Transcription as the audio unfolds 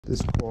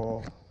this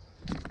ball,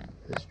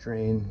 this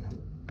drain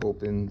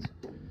opened,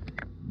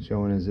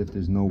 showing as if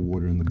there's no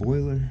water in the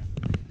boiler.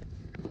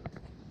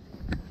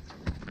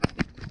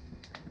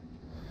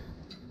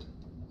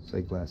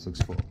 Sight glass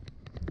looks full.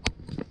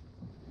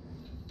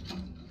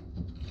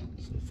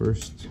 So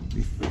first,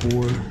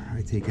 before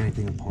I take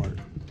anything apart,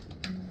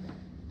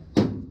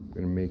 I'm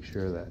gonna make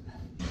sure that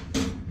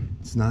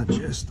it's not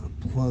just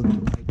a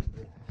plugged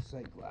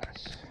sight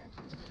glass.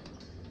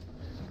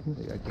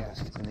 They got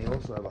gaskets, and they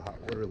also have a hot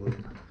water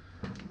loop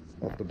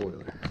off the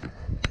boiler.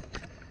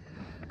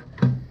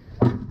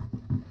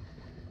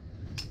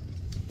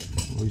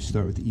 Always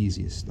start with the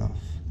easiest stuff.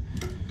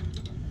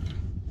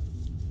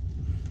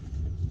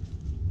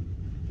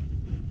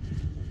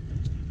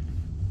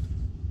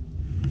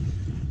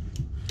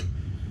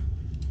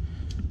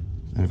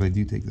 And if I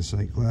do take the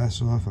sight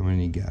glass off, I'm going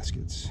to need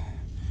gaskets.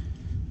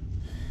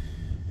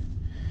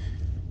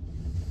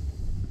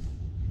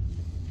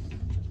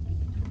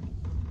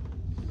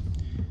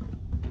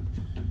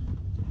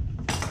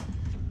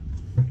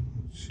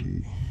 Let's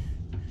see.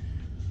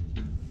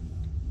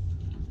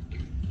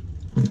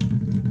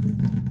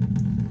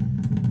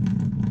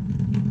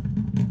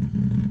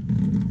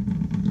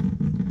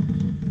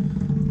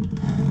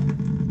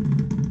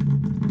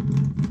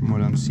 From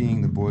what I'm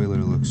seeing, the boiler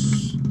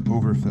looks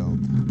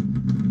overfilled.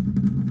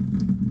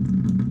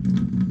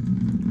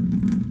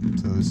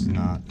 So this is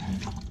not,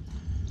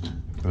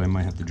 but I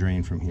might have to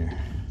drain from here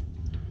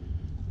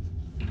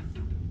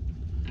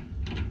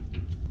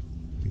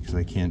because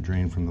I can't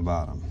drain from the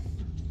bottom.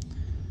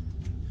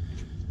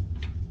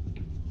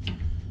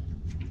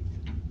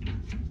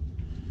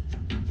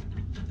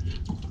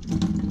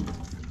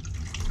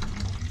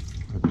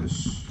 Let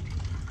this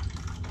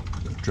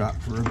drop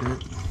for a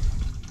bit.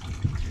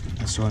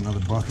 I saw another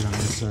bucket on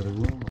this side of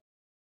the room.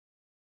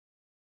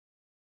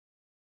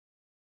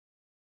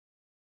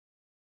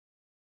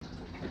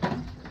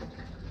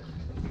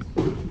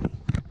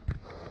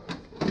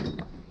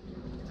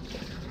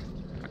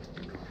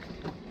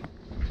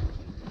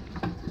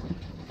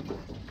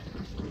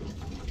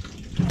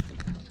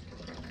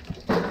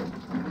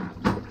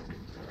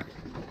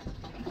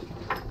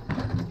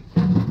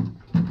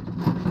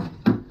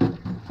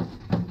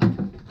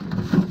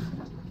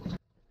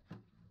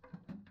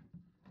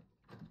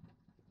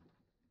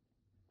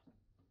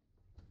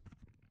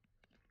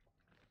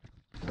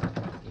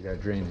 We got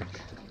drainage.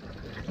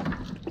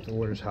 If the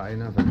water's high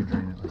enough, I can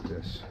drain it like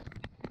this.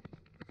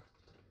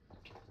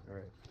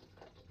 Alright.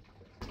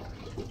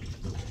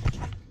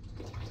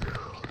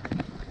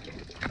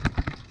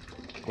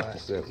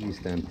 Glass is at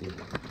least empty.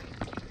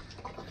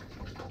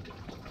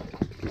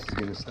 This is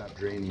gonna stop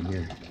draining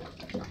here.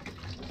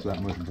 So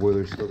that much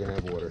boiler's still gonna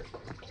have water.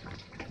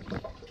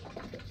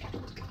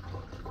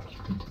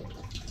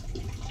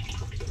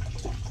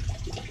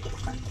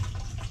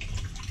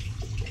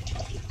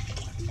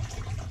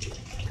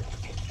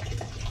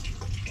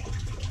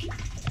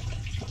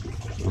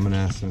 I'm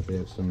gonna ask them if they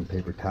have some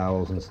paper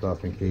towels and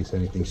stuff in case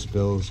anything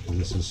spills, because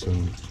this is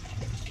some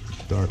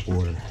dark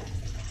water.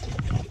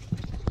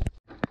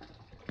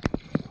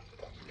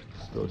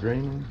 Still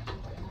draining.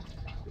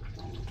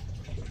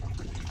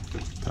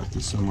 Tuck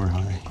this somewhere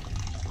high.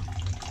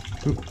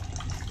 Oop.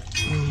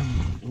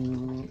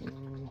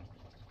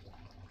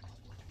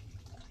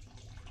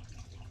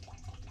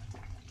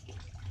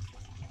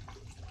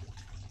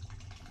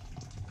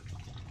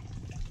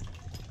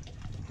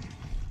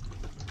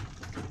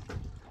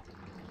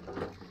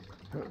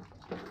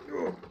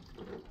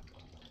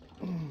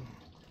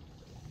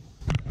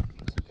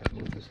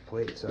 Move this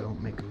plate so I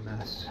don't make a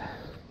mess.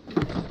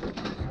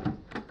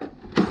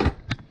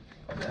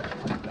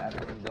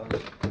 Battery done.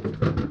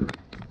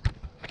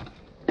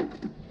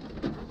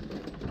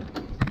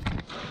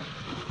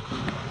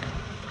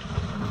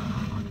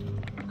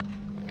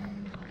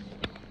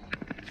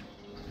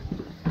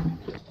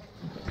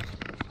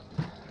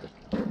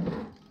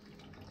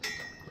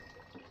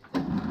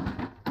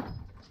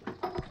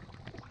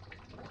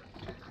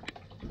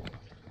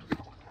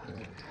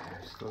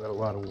 Still got a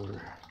lot of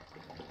water.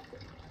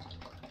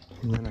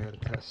 And then I gotta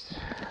test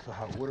the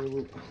hot water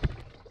loop.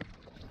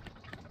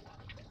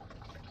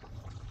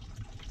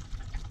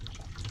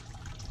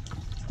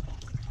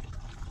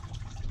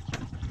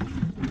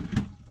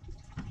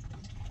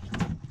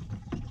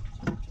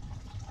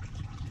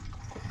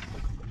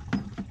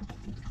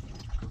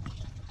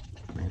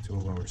 Bring it to a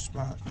lower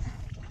spot.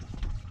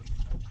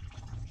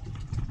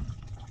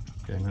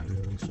 Okay, not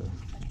really, so.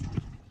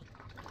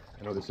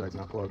 I know this side's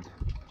not plugged.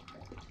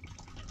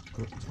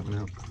 Oh, it's coming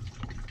out.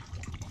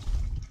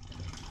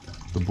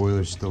 The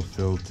boiler's still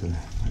filled to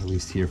at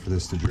least here for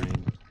this to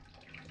drain.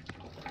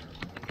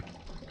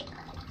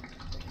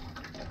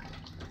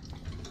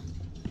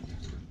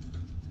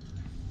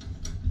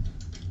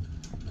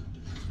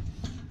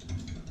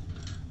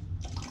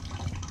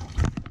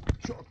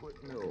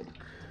 Chocolate milk.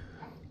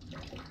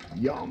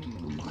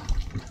 Yum.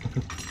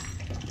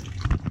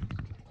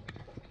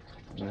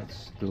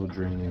 That's still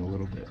draining a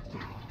little bit.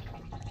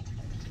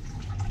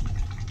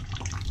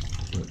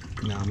 But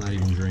now I'm not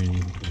even draining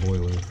the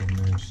boiler from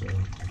there, so.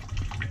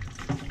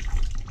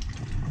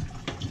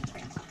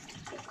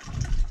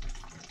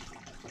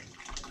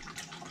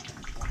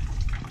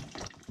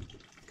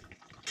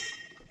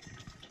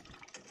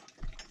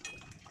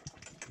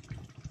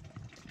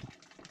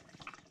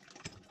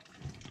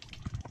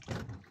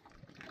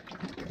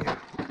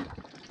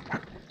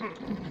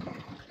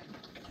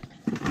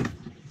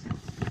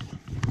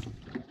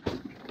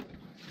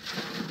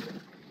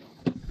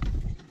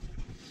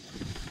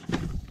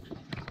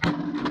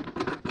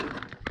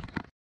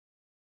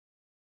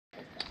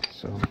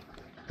 So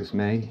this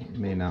may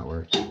not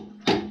work. Come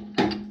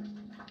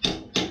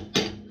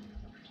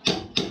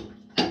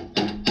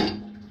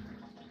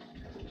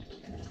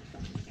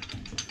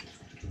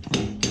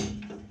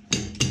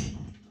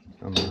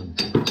on.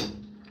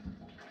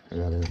 I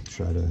gotta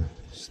try to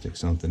stick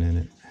something in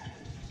it.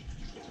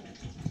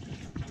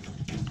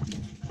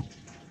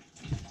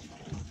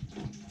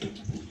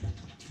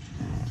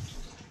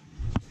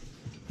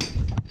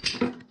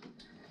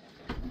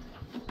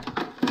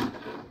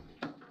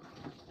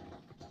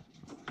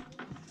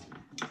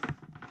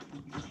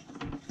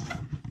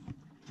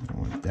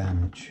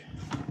 Damage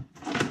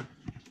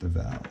the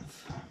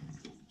valve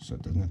so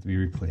it doesn't have to be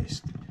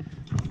replaced.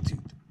 Dude,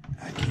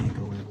 I can't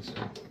go in, so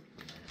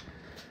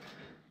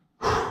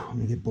let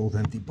me get both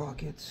empty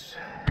buckets.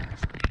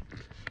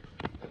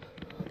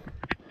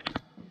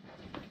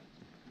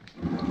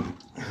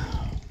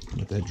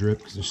 Let that drip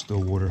because there's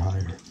still water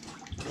higher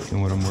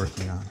than what I'm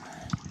working on.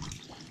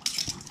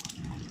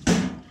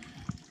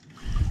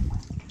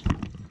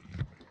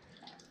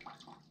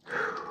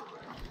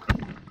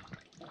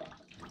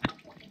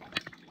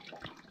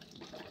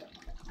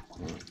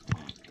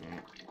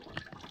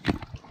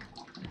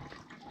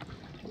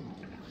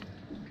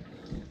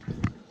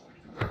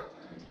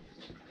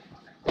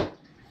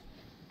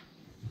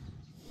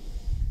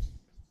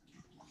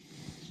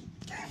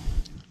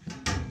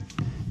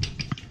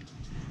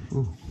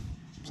 Ooh,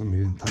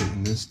 somebody didn't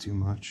tighten this too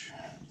much.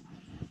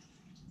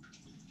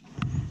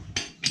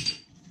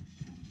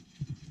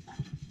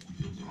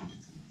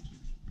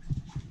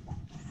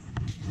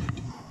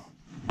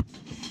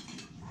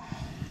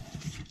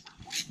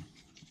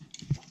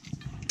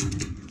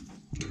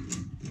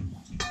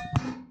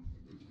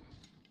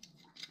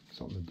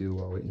 Something to do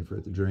while waiting for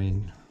it to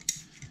drain.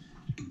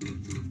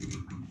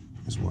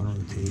 This one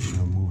rotation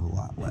will move a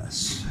lot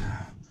less.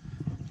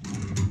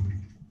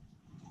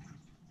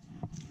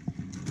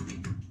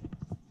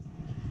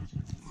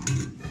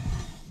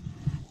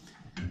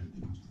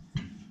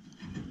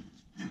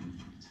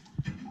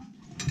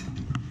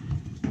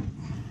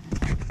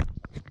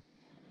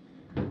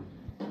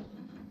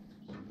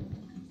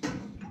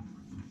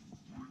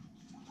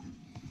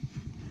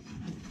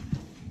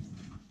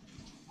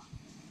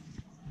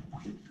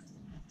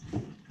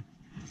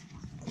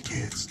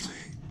 It's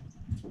tight.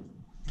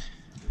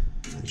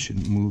 That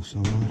shouldn't move so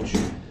much.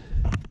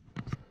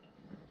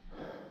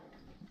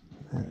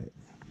 Alright.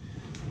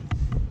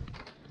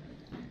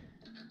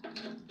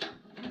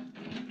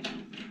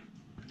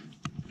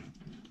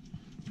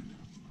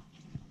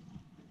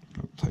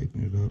 I'll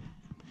tighten it up.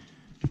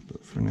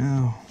 But for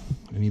now,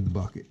 I need the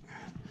bucket.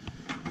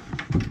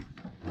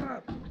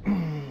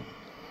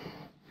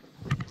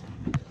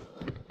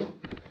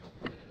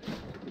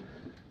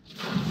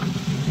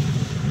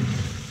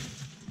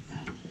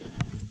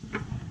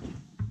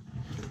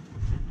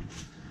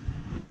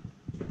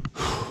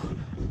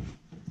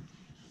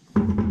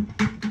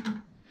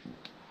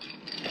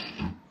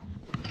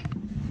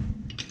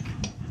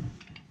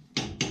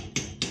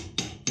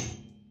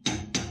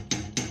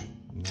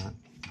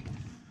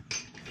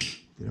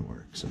 Didn't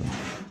work, so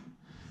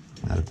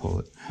I had to pull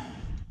it.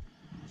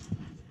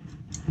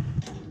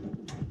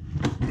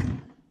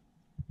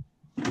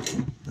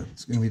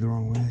 That's gonna be the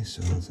wrong way,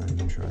 so let's not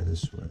even try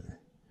this way.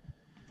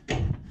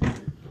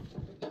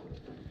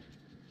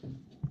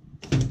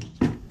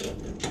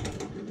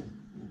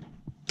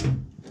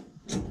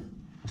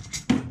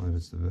 Well, if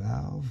it's the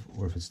valve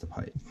or if it's the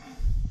pipe.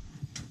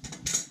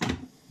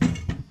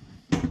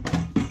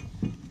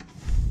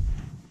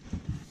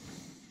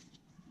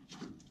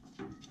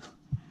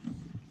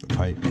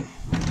 Pipe.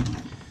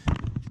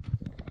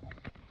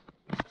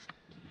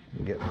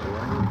 Get the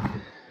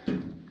light.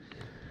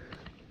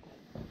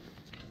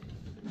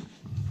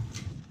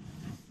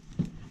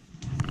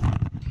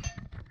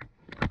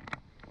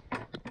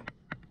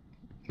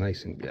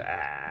 Nice and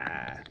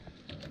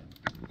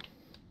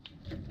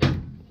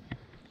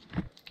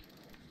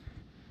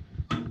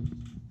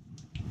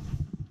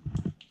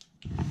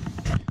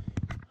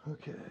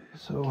Okay,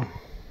 so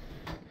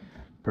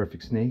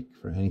perfect snake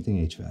for anything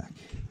HVAC.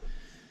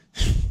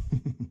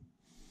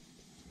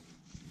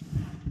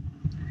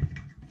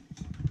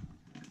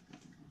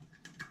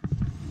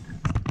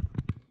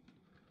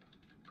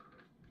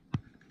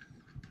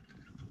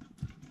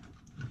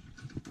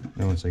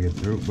 And once I get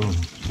through, boom.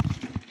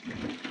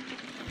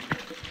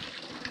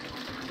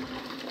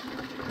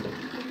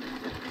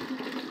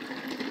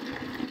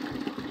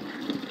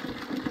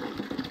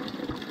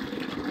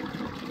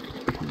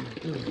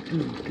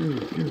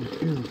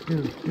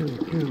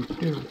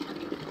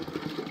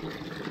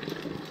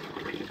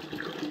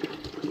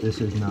 This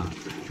is not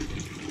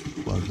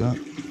plugged up.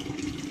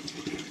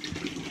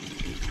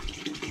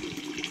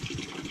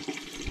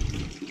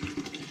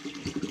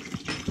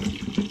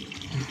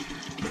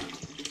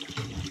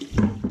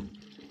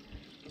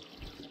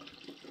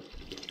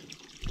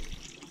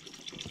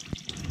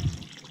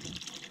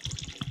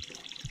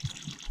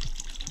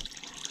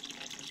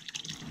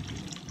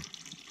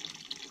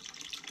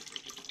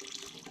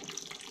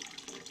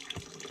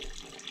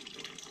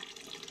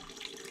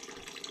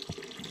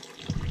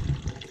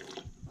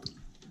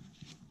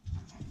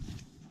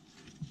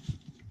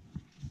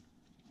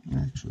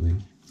 Actually,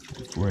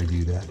 before I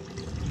do that,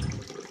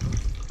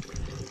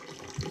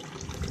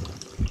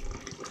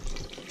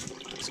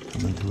 it's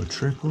coming to a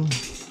trickle.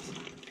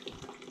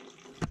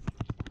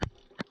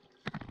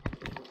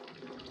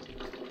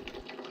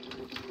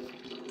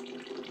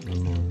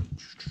 One more.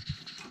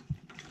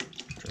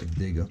 Try to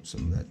dig up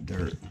some of that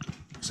dirt,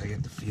 because I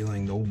get the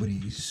feeling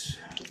nobody's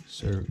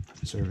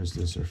serviced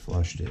this or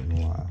flushed it in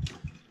a while.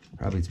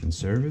 Probably it's been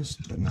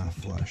serviced, but not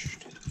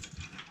flushed.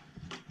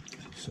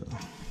 So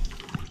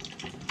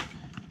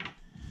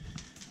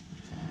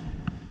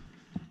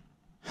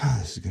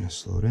this is gonna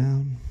slow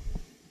down.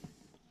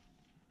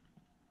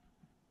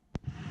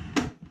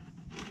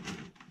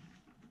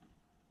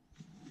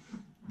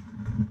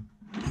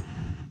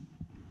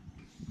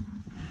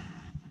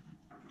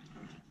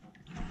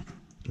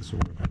 This will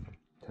work on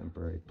a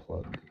temporary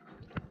plug.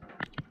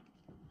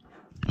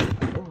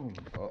 Boom.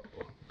 Uh-oh.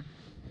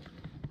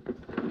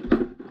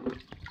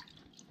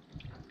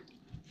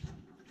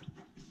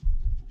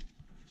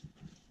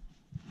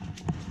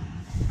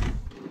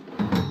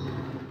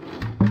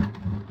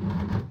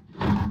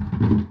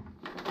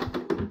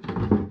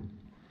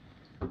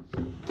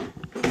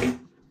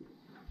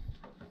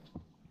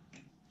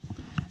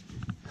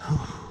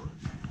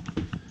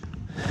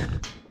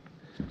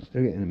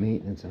 They're getting a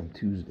maintenance on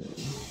Tuesday.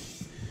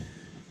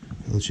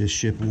 Let's just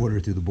ship water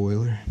through the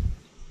boiler.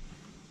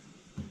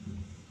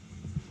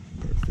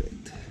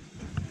 Perfect.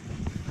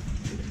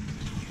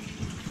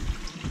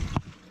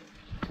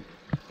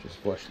 Just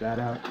flush that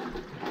out.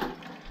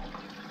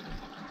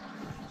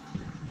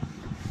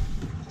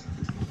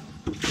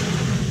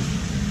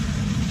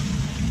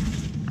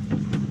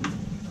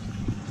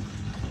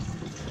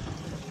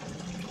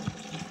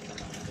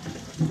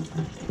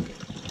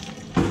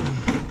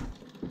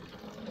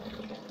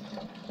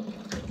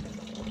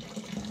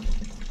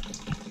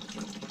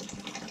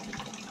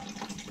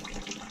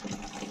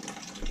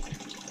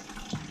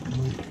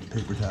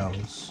 Paper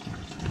towels.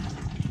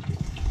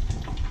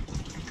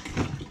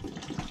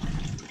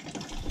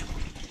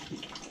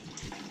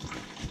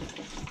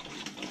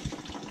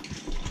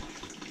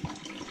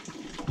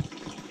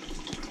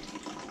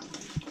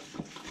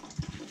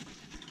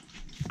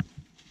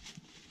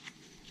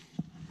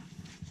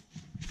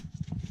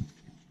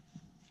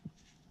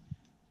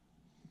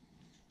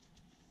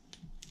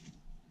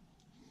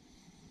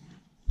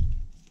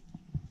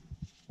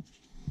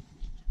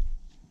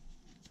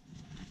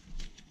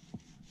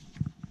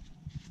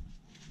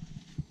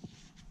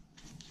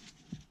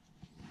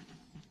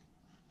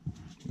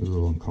 It was a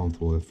little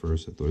uncomfortable at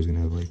first. I thought I was gonna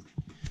have like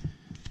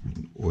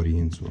an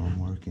audience while I'm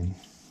working.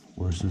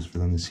 Worse is for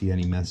them to see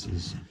any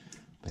messes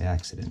by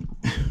accident.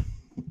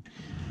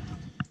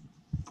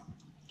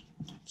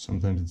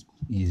 Sometimes it's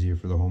easier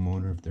for the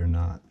homeowner if they're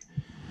not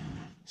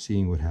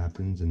seeing what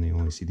happens and they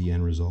only see the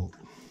end result.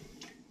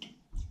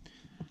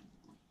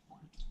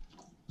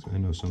 So I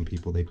know some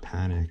people, they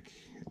panic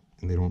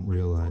and they don't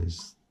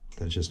realize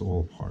that's just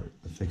all part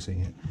of fixing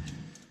it.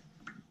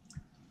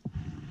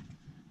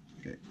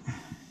 Okay.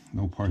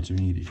 No parts are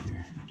needed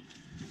here.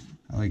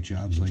 I like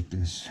jobs like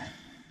this,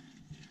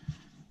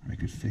 where I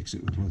could fix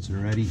it with what's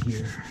already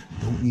here.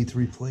 Don't need to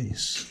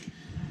replace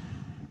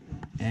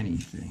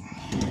anything.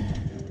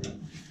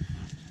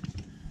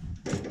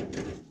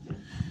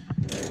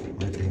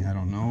 One thing I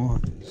don't know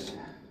is,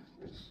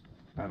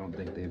 I don't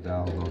think they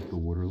valved off the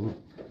water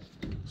loop,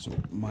 so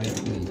it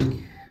might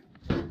leak.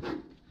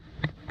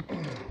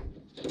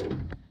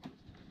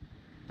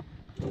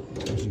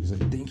 Especially because I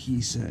think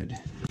he said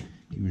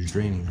he was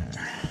draining there.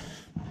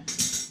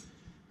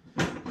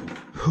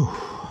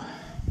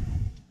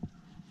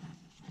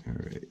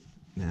 Alright,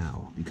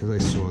 now because I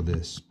saw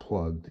this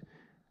plugged,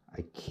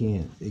 I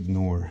can't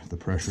ignore the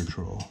pressure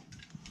troll.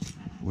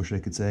 Wish I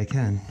could say I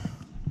can,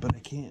 but I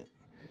can't.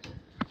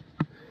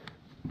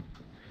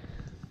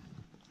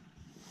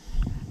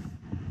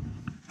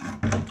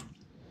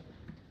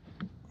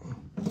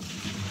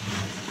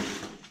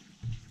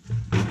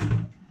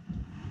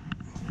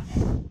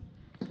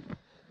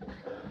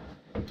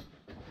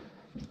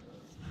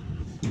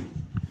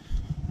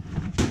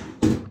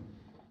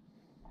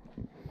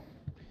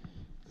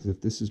 If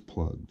this is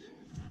plugged,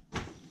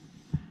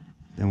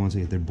 then once I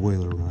get their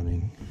boiler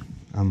running,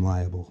 I'm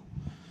liable.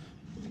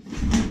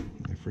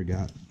 I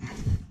forgot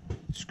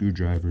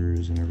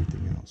screwdrivers and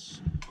everything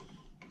else.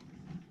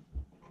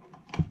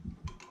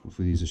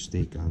 Hopefully these are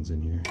state guns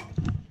in here.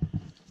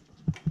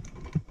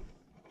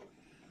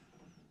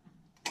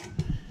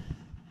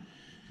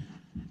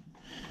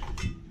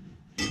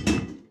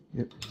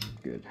 Yep,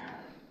 good.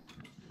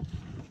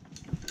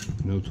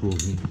 No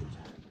tools needed.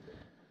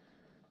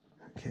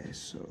 Okay,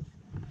 so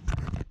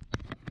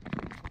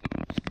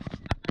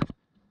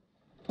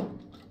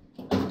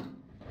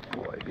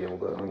be able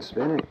to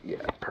unspin it? Yeah,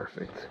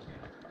 perfect.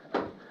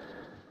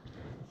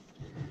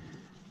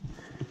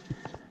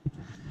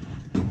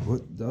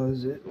 What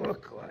does it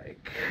look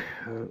like?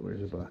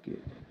 Where's the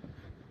bucket?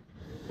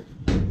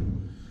 I'm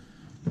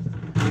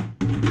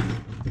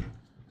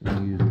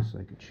gonna use this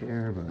like a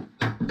chair, but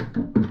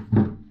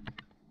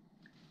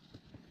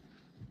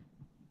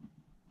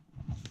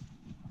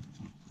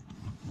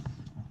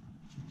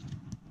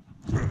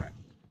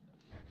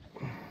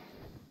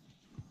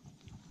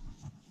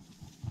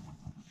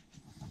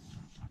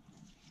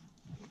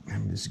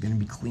this is going to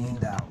be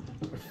cleaned out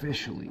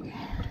officially.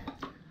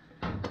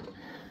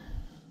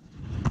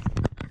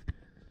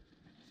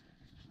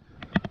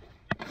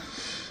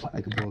 I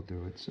could blow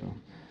through it, so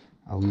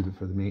I'll leave it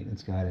for the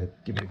maintenance guy to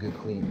give it a good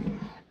cleaning.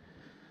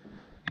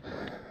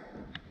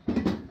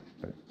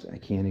 But I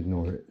can't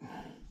ignore it,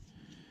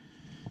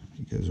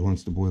 because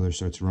once the boiler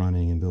starts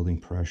running and building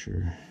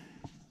pressure,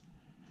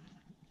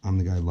 I'm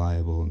the guy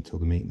liable until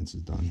the maintenance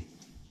is done.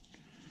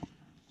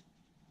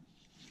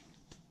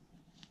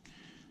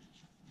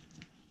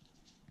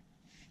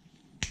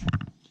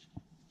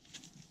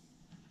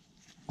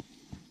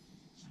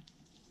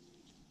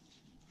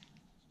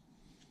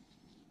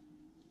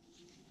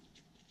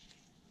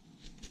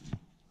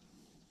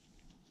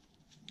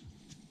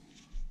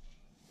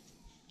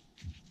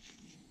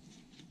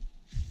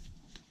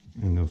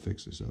 And they'll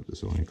fix this up. This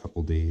is only a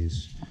couple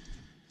days.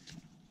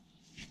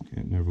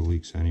 Okay, it never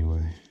leaks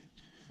anyway.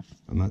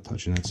 I'm not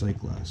touching that sight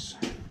glass.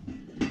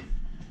 And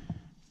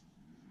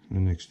the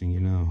next thing you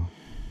know,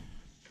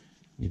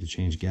 you need to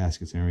change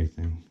gaskets and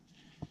everything.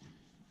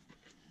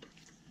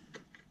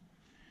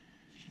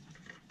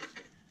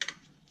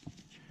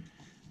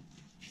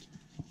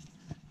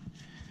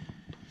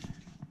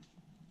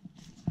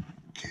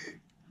 Okay,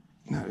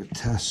 now to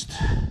test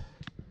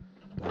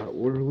that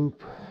water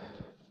loop.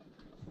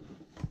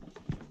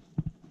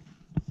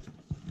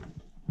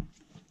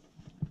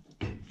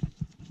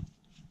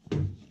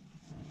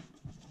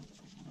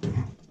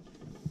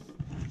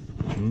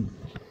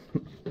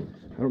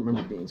 I don't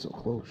remember being so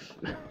close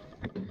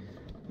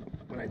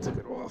when I took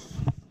it off.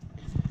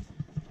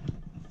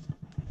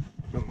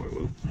 One more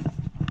loop.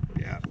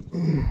 Yeah.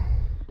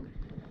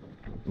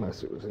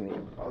 Unless it was in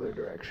the other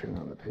direction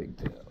on the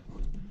pigtail.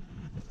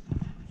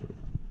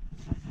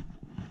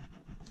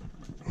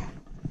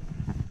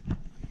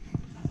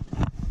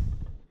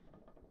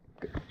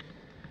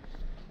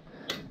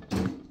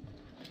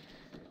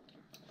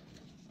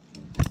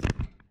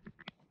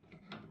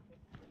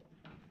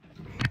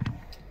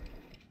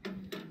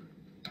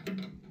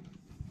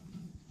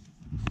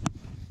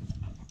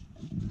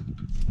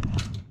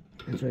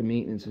 That's why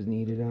maintenance is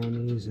needed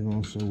on these, and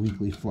also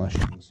weekly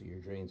flushing so your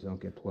drains don't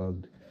get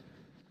plugged.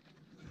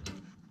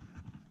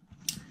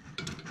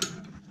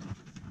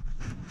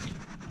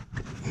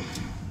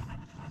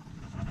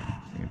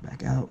 Bring it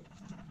back out.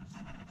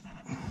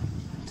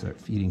 Start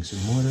feeding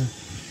some water.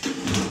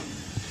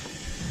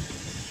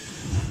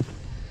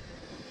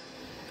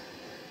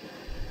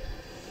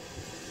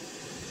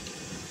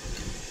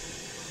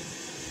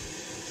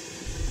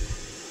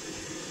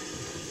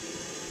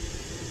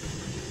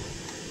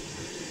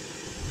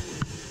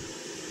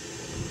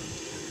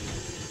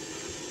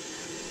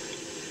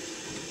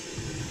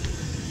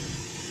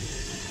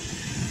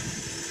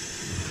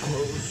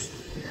 Closed.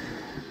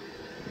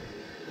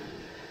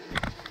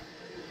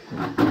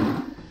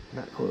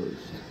 Not closed.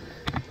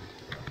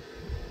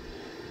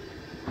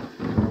 I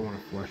don't want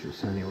to flush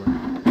this anywhere.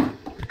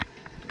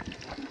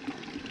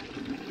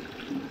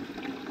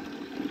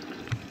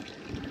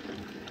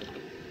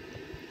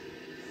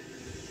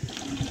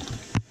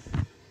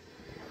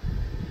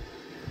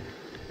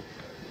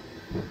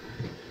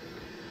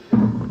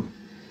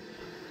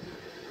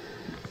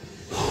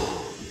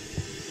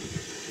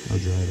 I'll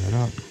dry that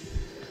up.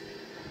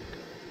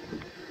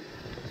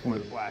 It's more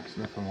the black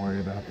stuff I'm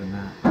worried about than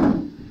that.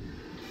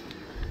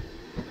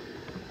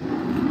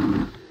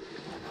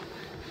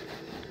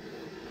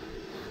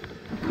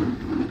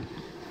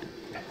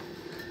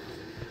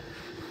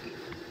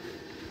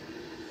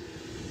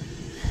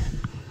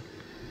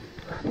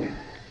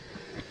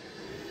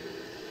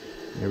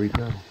 There we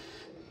go.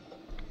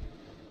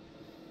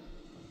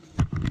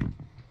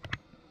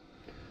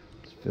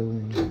 It's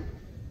filling.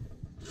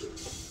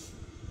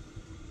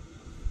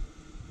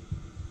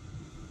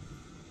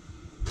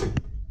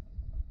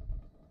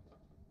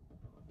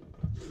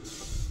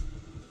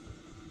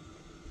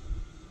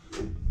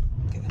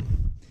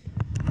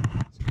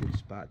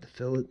 To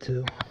fill it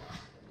to.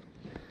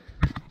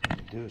 What I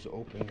do is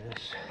open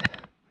this.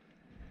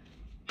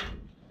 I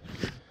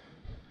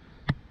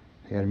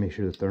gotta make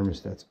sure the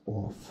thermostat's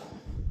off.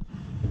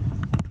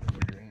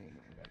 Okay,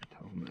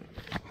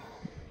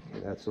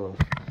 that's off.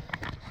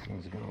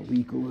 It's gonna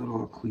leak a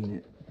little. I'll clean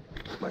it.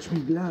 Wash my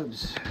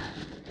gloves.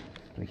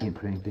 I can't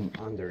put anything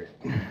under it.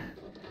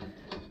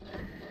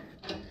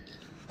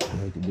 What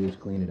I like to do is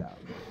clean it out.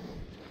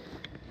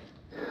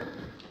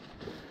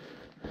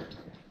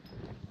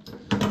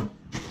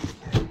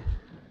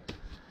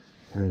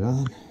 Turn it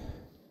on.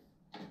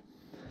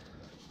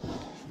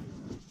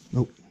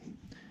 Nope.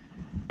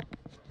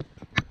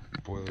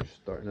 Boiler's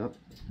starting up.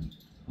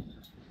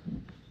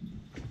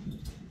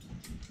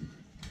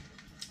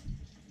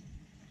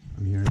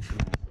 I'm hearing it.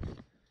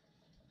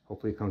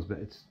 Hopefully it comes back.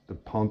 The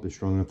pump is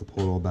strong enough to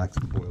pull it all back to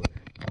the boiler.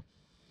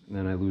 And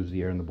then I lose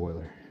the air in the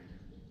boiler.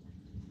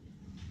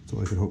 That's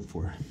all I could hope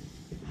for.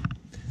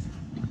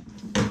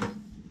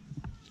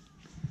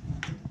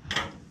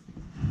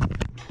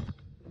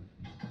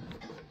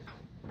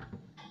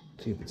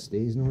 See if it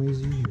stays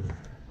noisy, or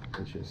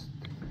it's just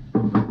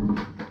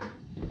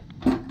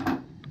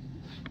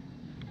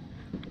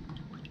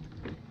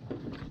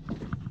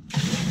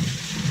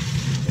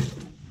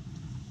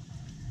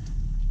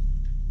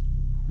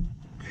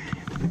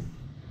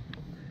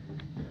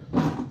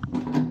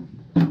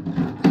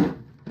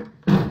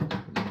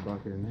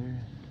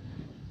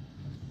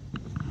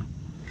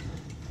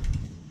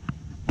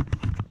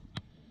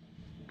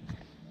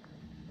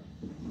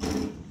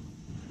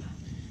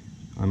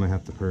I might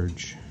have to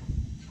purge.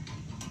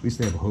 At least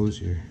they have a hose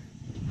here.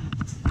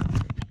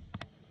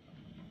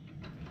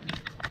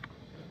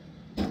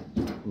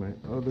 My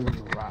other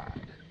rod.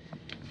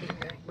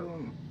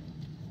 Boom.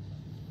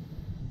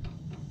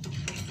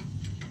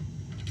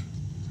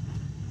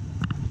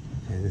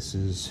 Okay, this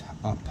is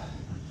up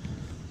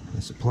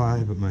the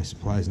supply, but my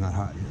supply is not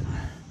hot yet.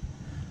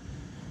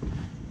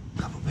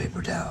 Couple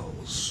paper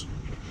towels.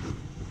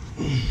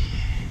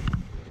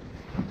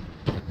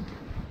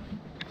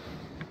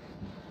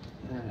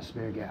 And a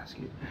spare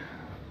gasket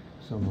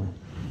somewhere.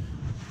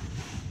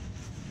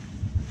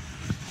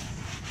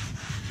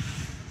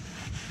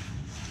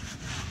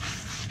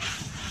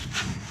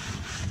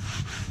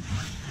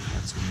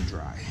 That's gonna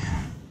dry.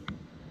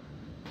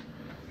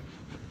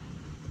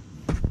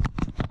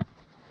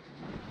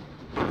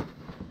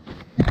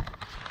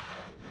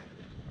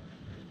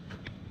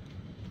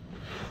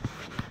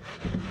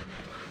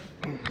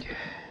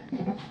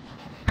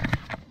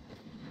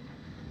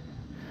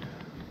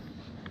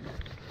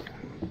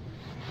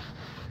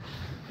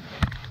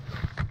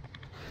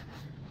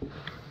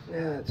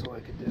 Yeah, that's all I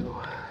could do.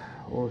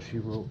 Or she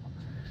wrote,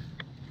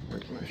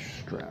 break my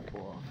strap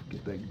off,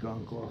 get that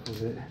gunk off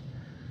of it.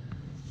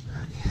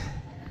 Okay.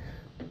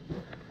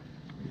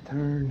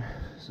 Return,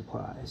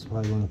 supply.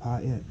 Supply going to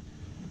pot yet?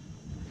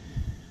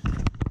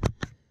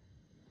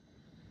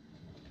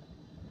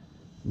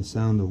 The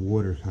sound of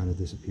water kind of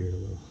disappeared a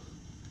little.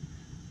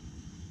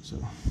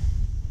 So,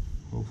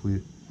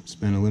 hopefully it's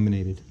been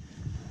eliminated.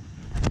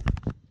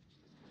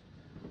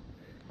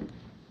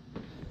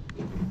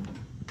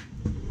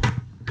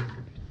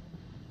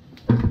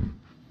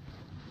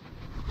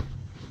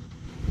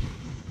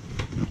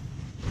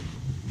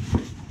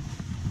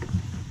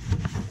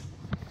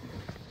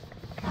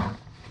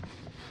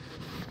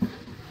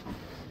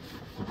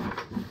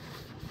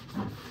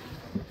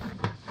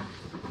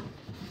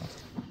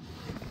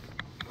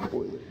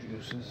 Boiler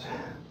juices.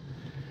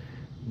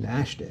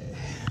 Nash day.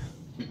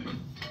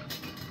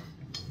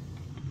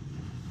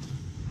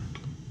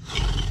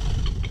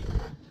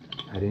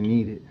 I didn't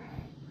need it.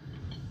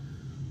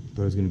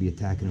 Thought I was going to be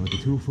attacking it with a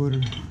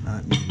 2-footer.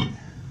 Not needed.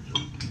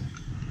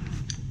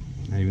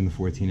 Not even the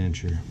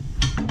 14-incher.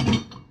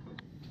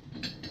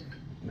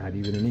 Not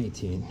even an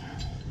 18.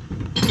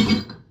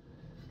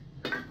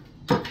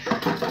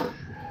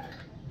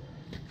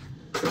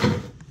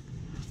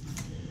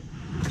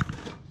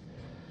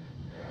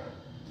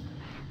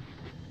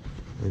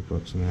 Wipe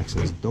up some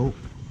excess dope.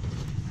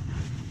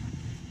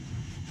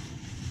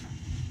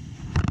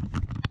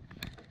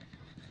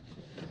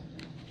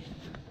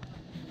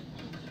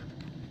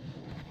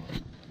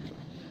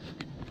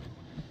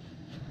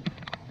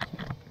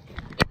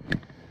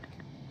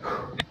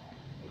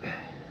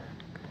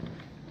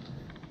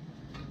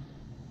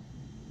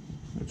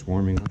 It's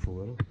warming up a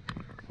little.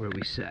 Where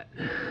we set?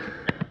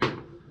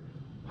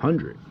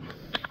 100.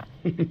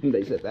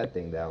 They set that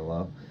thing down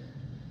low.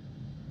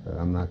 But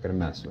I'm not gonna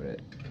mess with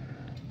it.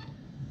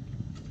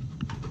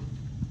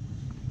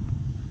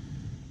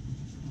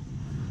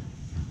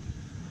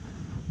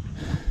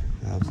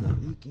 Valve's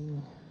not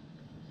leaking.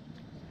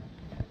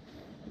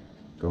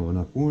 Going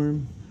up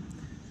warm.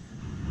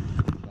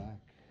 Back.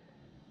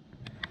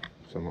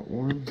 Somewhat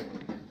warm.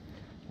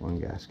 One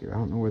gasket. I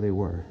don't know where they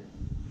were.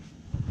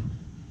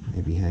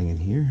 Maybe hanging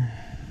here.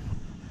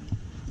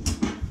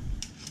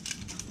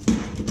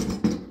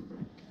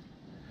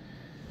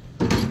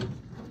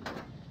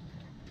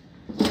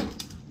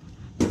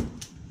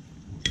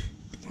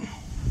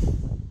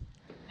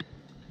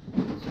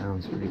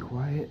 Sounds pretty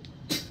quiet.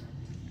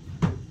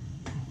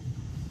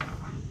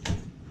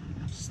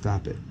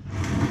 Stop it.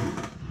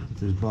 If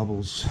there's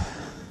bubbles,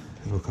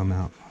 it'll come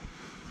out.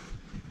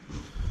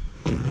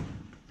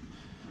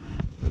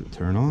 Let it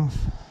turn off.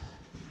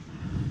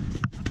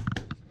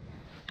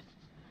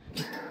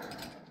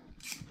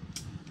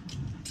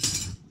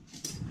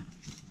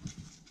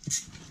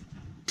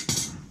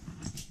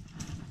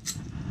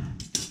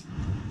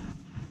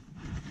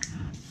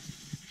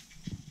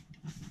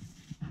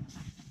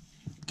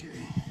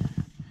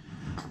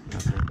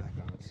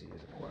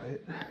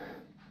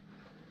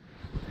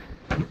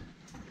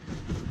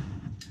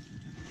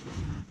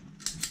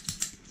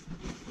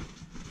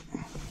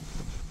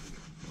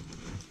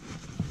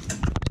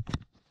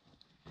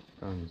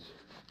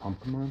 Pump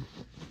them on.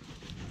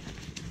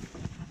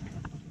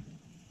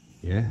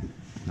 Yeah,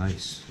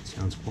 nice. It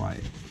sounds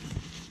quiet.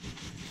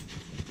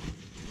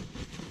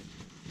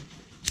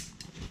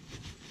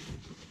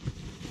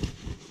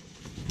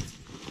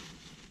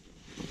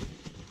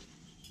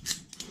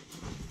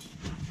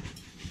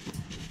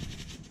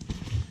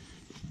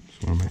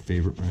 It's one of my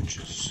favorite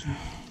wrenches.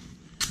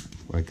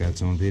 Like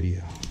that's on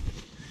video.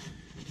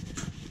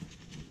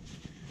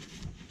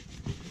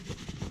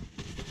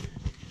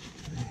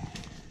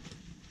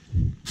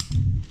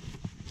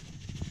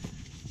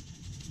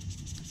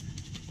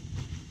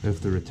 If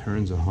the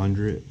return's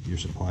 100, your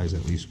supply is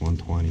at least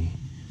 120.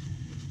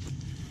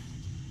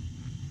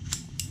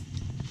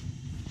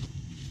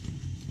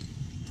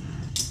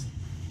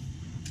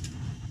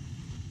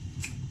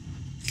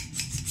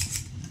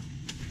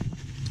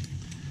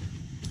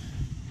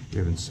 We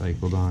haven't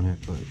cycled on it,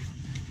 but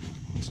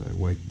once I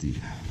wipe the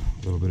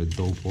little bit of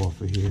dope off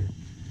of here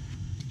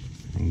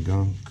and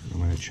gunk, I'm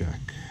going to check.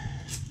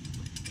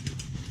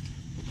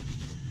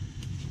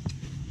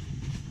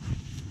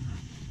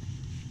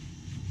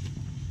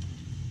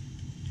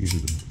 These are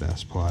the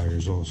best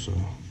pliers also.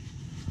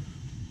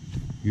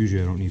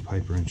 Usually I don't need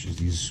pipe wrenches.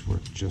 These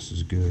work just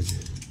as good.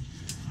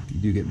 You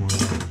do get more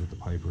leverage with the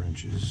pipe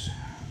wrenches.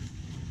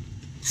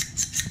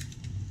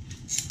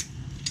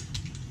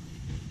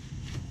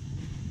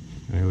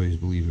 I always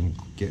believe in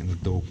getting the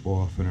dope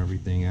off and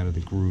everything out of the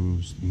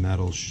grooves,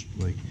 metal,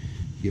 like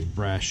you get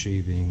brass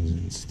shavings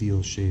and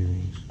steel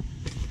shavings.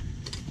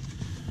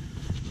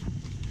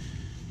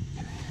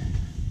 Okay.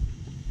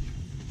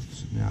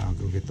 So now I'll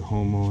go get the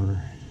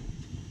homeowner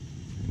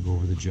and go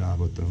over the job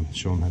with them,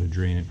 show them how to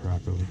drain it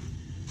properly.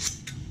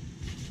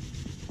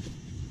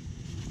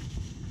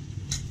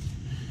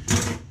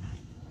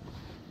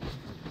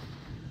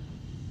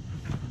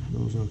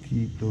 Those I'll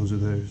keep, those are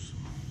theirs.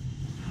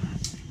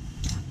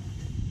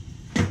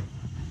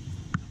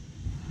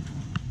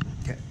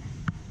 Okay.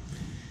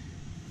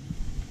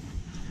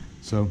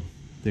 So,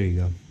 there you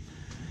go.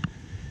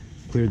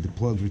 Cleared the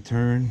plug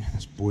return.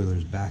 This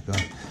boiler's back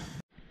up.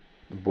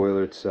 The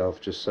boiler itself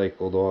just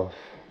cycled off.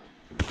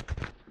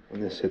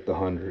 And this hit the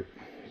 100.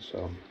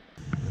 So,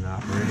 and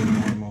operating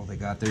normal. They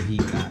got their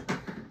heat back.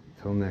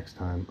 Till next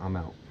time, I'm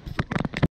out.